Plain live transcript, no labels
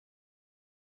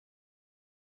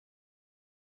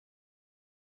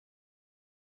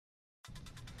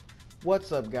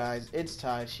What's up, guys? It's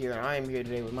Taj here, and I am here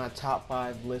today with my top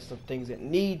 5 list of things that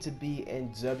need to be in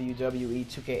WWE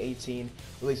 2K18.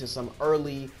 Releasing some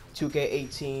early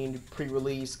 2K18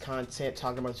 pre-release content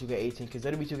talking about 2K18 because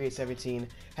WWE2K17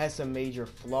 has some major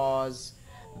flaws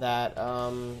that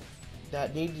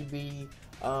that need to be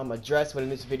addressed. But in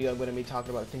this video, I'm going to be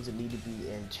talking about things that need to be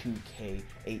in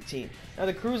 2K18. Now,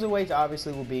 the cruiserweights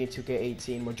obviously will be in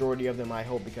 2K18. Majority of them, I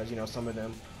hope, because some of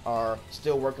them are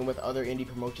still working with other indie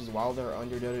promotions while they're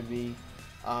under WWE.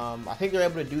 I think they're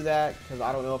able to do that because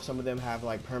I don't know if some of them have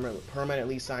like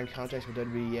permanently signed contracts with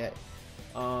WWE yet.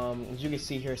 As you can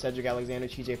see here, Cedric Alexander,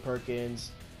 TJ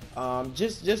Perkins,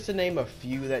 just to name a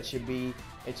few that should be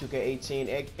in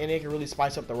 2K18, and it can really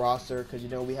spice up the roster because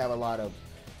we have a lot of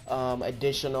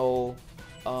additional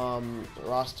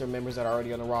roster members that are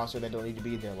already on the roster that don't need to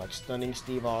be there, like Stunning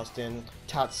Steve Austin,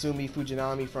 Tatsumi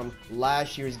Fujinami from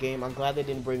last year's game. I'm glad they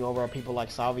didn't bring over people like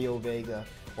Savio Vega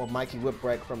or Mikey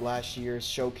Whipwreck from last year's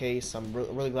showcase. I'm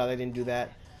really glad they didn't do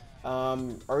that.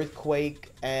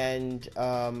 Earthquake and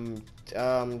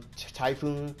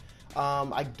Typhoon.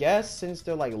 I guess since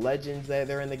they're like legends,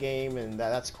 they're in the game, and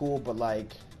that's cool, but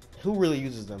like, who really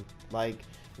uses them? Like,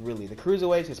 really, the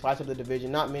cruiserweights can spice up the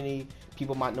division. Not many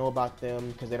people might know about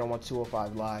them because they don't want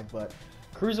 205 Live, but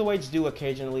cruiserweights do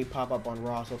occasionally pop up on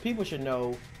Raw, so people should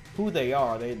know who they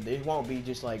are. They won't be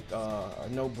just like a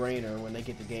no-brainer when they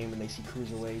get the game and they see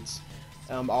cruiserweights.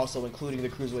 Also including the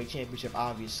Cruiserweight Championship,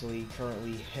 obviously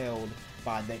currently held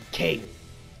by the king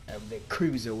of the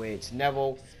cruiserweights,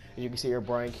 Neville. As you can see here,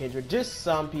 Brian Kendrick. Just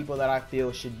some people that I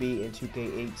feel should be in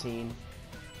 2K18.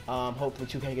 Hopefully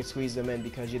 2K can squeeze them in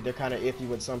because they're kind of iffy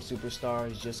with some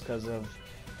superstars just because of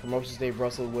promotions they've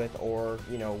wrestled with, or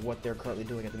what they're currently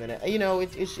doing at the minute.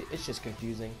 It's just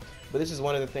confusing. But this is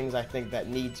one of the things I think that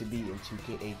need to be in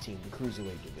 2K18, the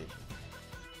Cruiserweight division.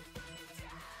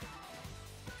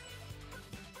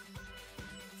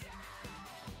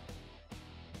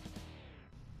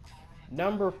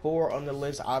 Number 4 on the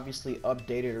list, obviously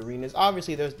updated arenas.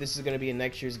 Obviously this is going to be in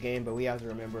next year's game, but we have to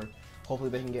remember, hopefully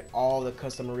they can get all the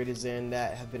custom arenas in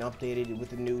that have been updated with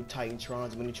the new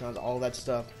Titantrons, Minitrons, all that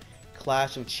stuff.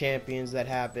 Clash of Champions that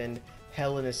happened,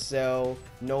 Hell in a Cell,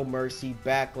 No Mercy,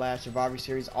 Backlash, Survivor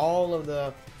Series, all of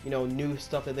the new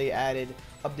stuff that they added,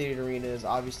 updated arenas.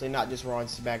 Obviously not just Raw and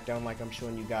SmackDown like I'm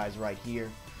showing you guys right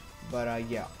here, but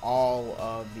yeah, all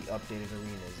of the updated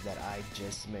arenas that I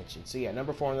just mentioned. So yeah,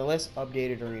 number 4 on the list,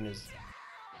 updated arenas.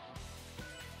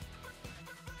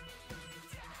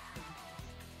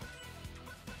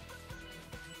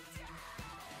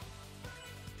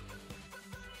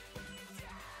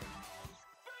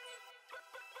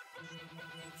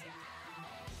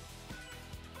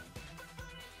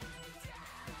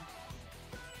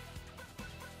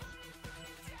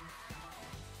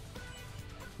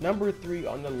 Number 3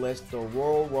 on the list, the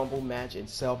Royal Rumble match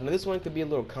itself. Now this one could be a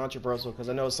little controversial because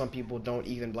I know some people don't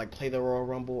even like play the Royal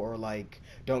Rumble or like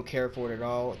don't care for it at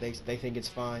all. They think it's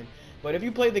fine. But if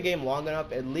you played the game long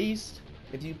enough, at least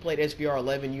if you played SVR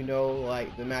 11,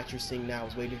 like the match you're seeing now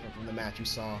is way different from the match you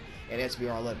saw in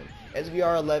SVR 11.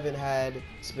 SVR 11 had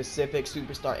specific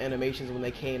superstar animations when they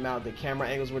came out. The camera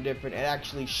angles were different. It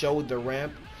actually showed the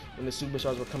ramp when the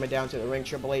superstars were coming down to the ring.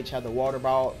 Triple H had the water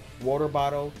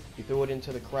bottle. He threw it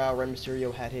into the crowd. Rey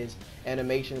Mysterio had his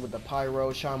animation with the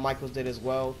pyro. Shawn Michaels did as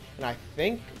well. And I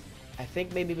think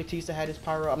maybe Batista had his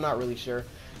pyro. I'm not really sure.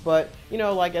 But,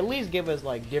 like, at least give us,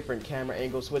 like, different camera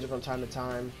angles, switch it from time to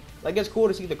time. Like, it's cool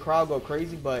to see the crowd go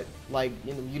crazy, but, like,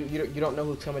 you don't know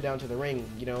who's coming down to the ring.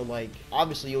 Like,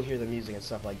 obviously you'll hear the music and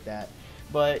stuff like that.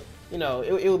 But,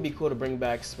 it would be cool to bring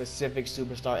back specific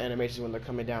superstar animations when they're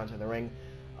coming down to the ring.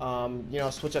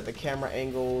 Switch up the camera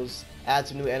angles, add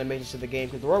some new animations to the game,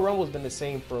 because the Royal Rumble has been the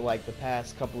same for like the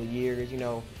past couple of years.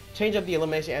 Change up the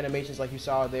elimination animations like you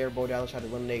saw there. Bo Dallas tried to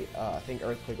eliminate, I think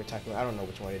Earthquake or Typhoon. I don't know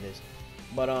which one it is,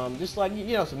 but just like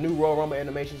some new Royal Rumble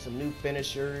animations, some new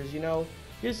finishers.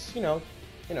 Just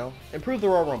improve the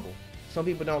Royal Rumble. Some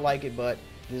people don't like it, but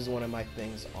this is one of my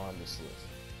things on this list.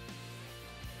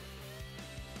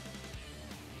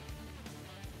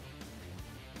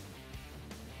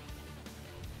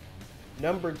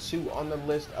 Number 2 on the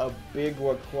list, a big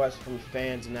request from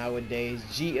fans nowadays,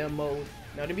 GM mode.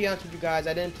 Now, to be honest with you guys,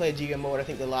 I didn't play GM mode. I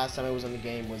think the last time I was on the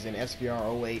game was in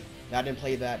SVR 08. Now, I didn't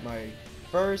play that. My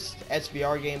first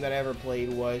SVR game that I ever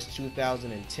played was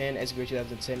 2010, SVR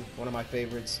 2010, one of my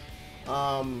favorites.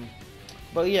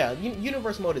 But yeah,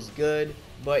 Universe mode is good.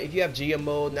 But if you have GM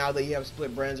mode, now that you have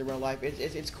split brands in real life,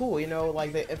 it's cool,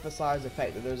 like they emphasize the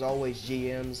fact that there's always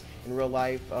GMs in real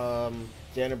life.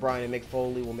 Daniel Bryan and Mick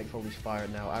Foley. Well, Mick Foley's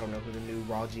fired now. I don't know who the new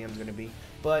Raw GM is going to be.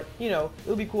 But, you know, it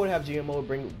would be cool to have GMO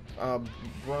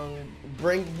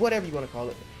bring whatever you want to call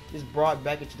it, just brought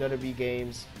back into WWE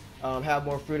games. Have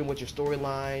more freedom with your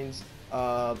storylines,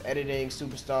 editing,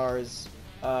 superstars,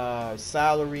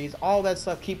 salaries, all that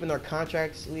stuff, keeping their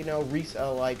contracts, you know,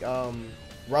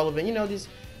 relevant, you know, just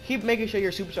keep making sure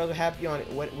your superstars are happy on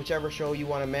whichever show you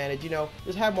want to manage, you know,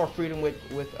 just have more freedom with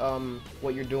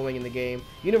what you're doing in the game.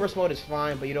 Universe mode is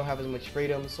fine, but you don't have as much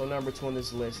freedom, so number 2 on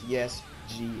this list, yes,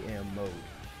 GM mode.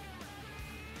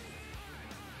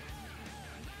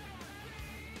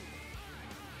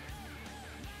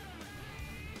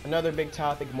 Another big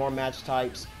topic, more match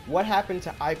types. What happened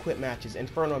to I Quit matches,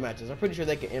 Inferno matches? I'm pretty sure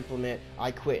they can implement I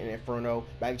Quit and Inferno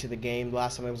back into the game. The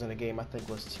last time it was in the game, I think,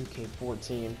 was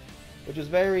 2K18, which was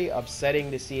very upsetting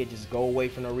to see it just go away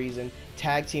for no reason.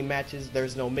 Tag team matches,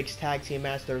 there's no mixed tag team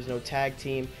match, there's no tag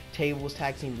team tables,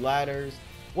 tag team ladders.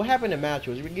 What happened to match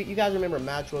rules? You guys remember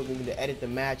match rules when you can edit the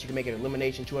match, you can make an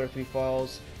elimination, 2 out of 3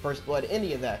 falls, first blood,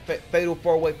 any of that. Fatal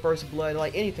 4-way first blood,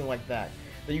 like anything like that.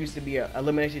 There used to be a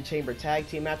Elimination Chamber tag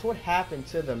team match. What happened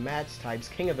to the match types?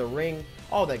 King of the Ring,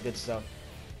 all that good stuff.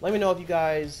 Let me know if you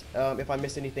guys, if I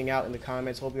missed anything out in the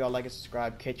comments. Hope you all like and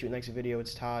subscribe. Catch you in the next video.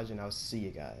 It's Taj, and I'll see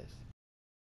you guys.